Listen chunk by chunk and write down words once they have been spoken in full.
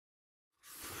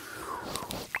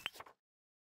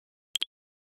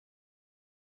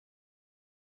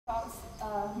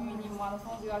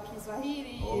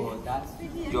Kiswahili. Oh, that's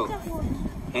Joe.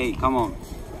 Hey, come on.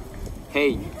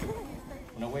 Hey.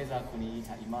 Unaweza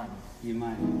kuniita Imani.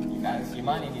 Imani.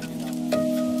 Imani ni jina.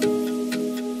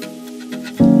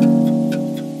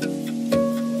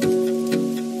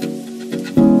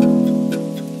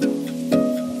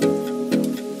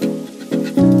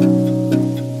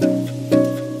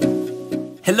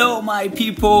 Hello my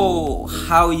people,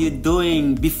 how you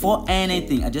doing? Before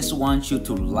anything, I just want you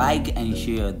to like and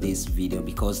share this video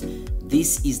because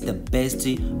this is the best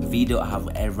video I have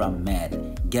ever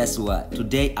made. Guess what?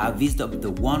 Today I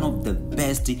visited one of the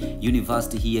best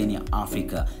university here in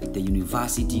Africa, the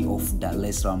University of Dar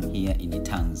es Salaam here in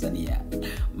Tanzania.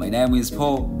 My name is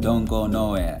Paul, don't go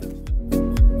nowhere.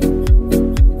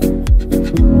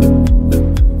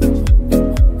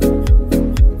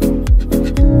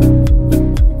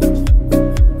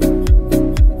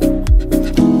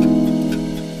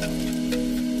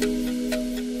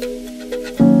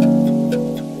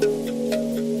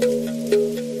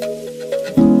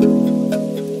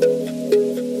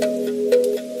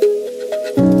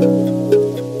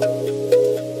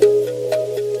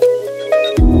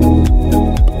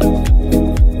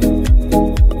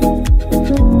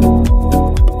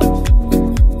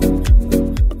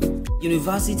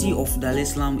 University of Dar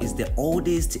es Salaam is the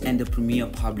oldest and the premier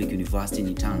public university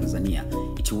in Tanzania.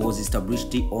 It was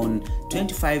established on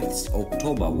 25th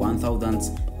October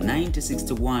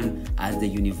 1961 as the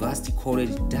University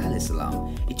College Dar es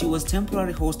Salaam. It was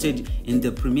temporarily hosted in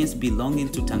the premise belonging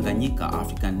to Tanganyika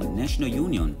African National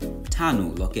Union,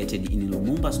 TANU, located in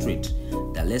Lumumba Street,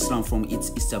 Dar es Salaam from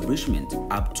its establishment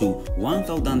up to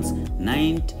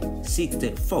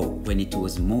 1964 when it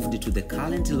was moved to the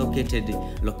currently located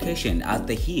location at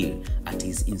the Hill. At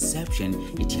its inception,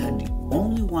 it had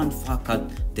only one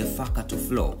faculty, the faculty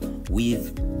floor,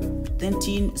 with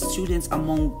 13 students,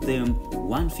 among them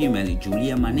one female,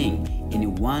 Julia Manning,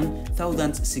 in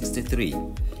 1063.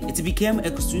 It became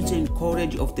a constituent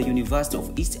college of the University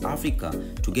of East Africa,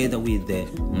 together with the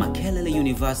Makerere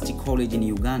University College in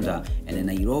Uganda and the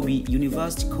Nairobi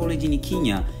University College in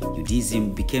Kenya.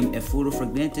 UDSM became a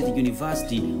full-fledged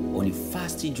university on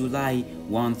 1st July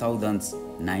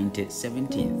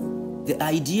 1917. The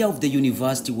idea of the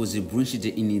university was breached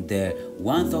in the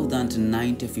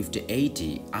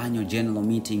 1958 annual general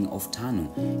meeting of TANU.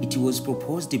 It was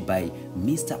proposed by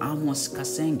Mr. Amos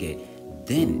Kasenge,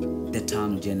 then the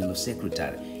TANU General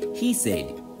Secretary. He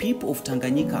said, people of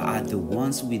Tanganyika are the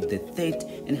ones with the thirst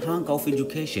and hunger of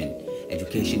education.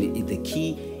 Education is the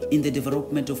key in the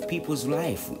development of people's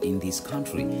life in this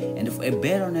country, and for a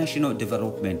better national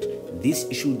development, this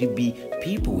should be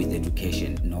people with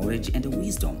education, knowledge, and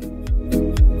wisdom.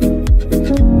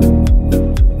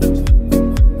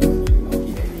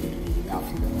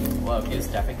 Well,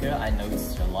 East Africa, I know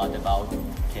a lot about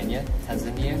Kenya,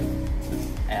 Tanzania,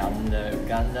 and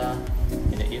Uganda.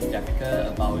 In the East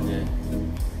Africa, about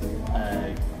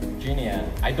Guinea.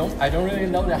 I don't really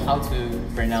know how to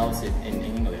pronounce it in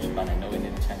English, but I know it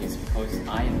in Chinese because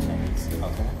I am Chinese.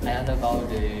 Okay. And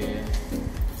about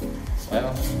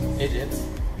Egypt,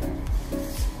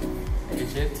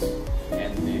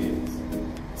 and the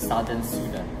Southern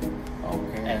Sudan.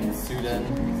 Okay. And Sudan,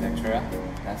 etc.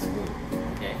 That's good.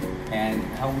 Okay. And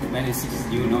how many cities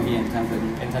do you know here in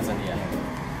Tanzania? In Tanzania.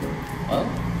 Well,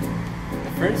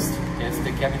 the first is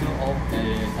the capital of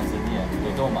Tanzania,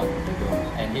 Dodoma.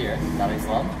 And here, Dar es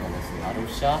Salaam,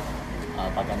 Arusha,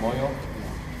 Bagamoyo,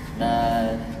 na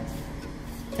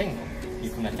Tengo,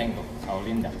 Yukuna Tengo,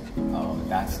 Olinda. Oh,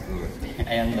 that's good.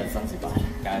 And Zanzibar.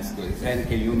 That's good. Then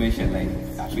can you mention like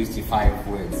at least 5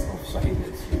 words of Swahili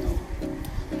that you know?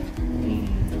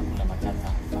 Hakuna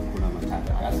Matata. Hakuna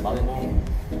Matata. That's Volleyball.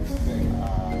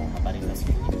 Habari za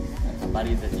siku.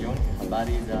 Habari za jioni.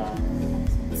 Habari za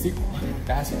usiku.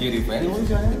 That's beautiful. And what's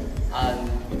your name?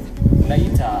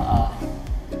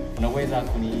 Unaweza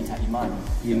kuniita Imani.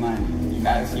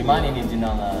 Imani ni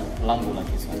jina langu la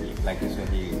Kiswahili. Like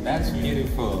Kiswahili. That's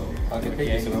beautiful. Okay, thank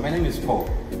you so much. My name is Paul.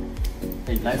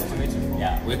 Hey, nice to meet you.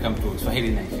 Yeah, welcome to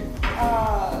Swahili Nation.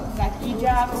 Like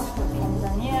Egypt,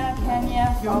 Tanzania,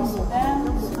 Kenya, South Sudan,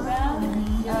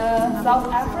 South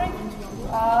Africa,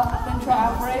 Central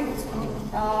Africa,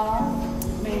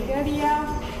 Nigeria,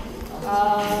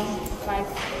 like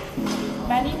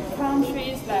many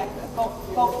countries like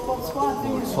Botswana,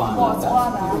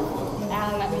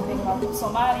 and let me think about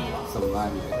Somalia,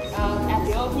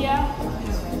 Ethiopia,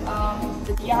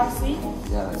 the DRC,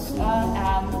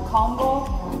 and Congo,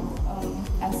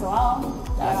 and so on.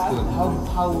 That's good.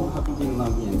 How have you been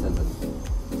long here in Tanzania?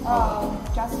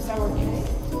 Just several days.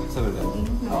 Several days.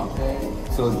 Okay.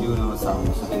 So do you know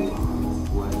some Swahili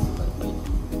words like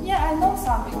Yeah, I know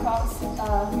some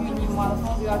because mimi ni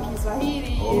mwanafunzi wa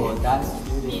Kiswahili. Oh, that's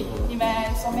beautiful.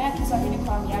 Nimesomea Kiswahili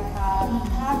kwa miaka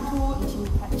 3 nchini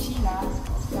China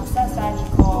na sasa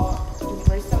niko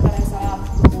University of Dar es Salaam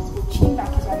kuchimba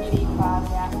Kiswahili kwa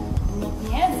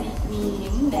miezi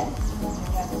 4.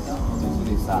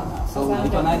 Vizuri sana. So,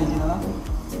 unaitwa nani jina lako?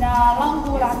 Jina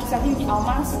langu la Kiswahili ni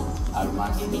Almasi.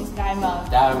 Almasi. It means diamond.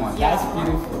 Diamond. Yeah. That's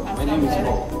beautiful. My name is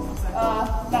Paul.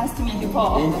 Nice to meet you,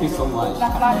 Paul. Thank you so much.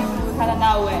 Nafurahi kukutana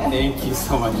nawe. Thank you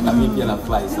so much. Na mimi pia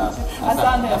nafurahi sana.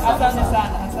 Asante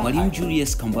sana. Mwalimu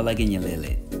Julius Kambarage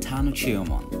Nyerere, TANU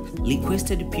chairman,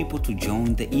 requested people to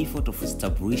join the effort of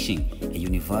establishing a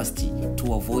university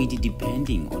to avoid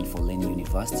depending on foreign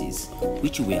universities,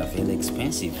 which were very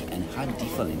expensive and had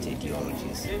different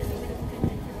ideologies.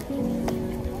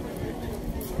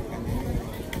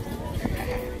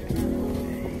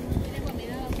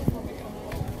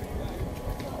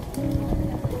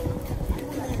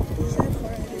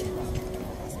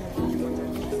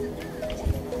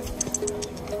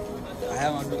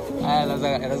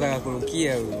 Anataka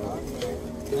kurukia huyo.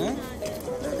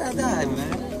 Look at that,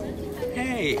 man.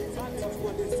 Hey.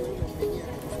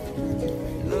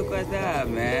 Look at that,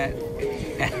 man.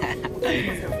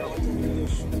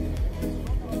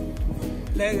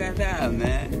 Look at that,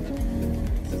 man.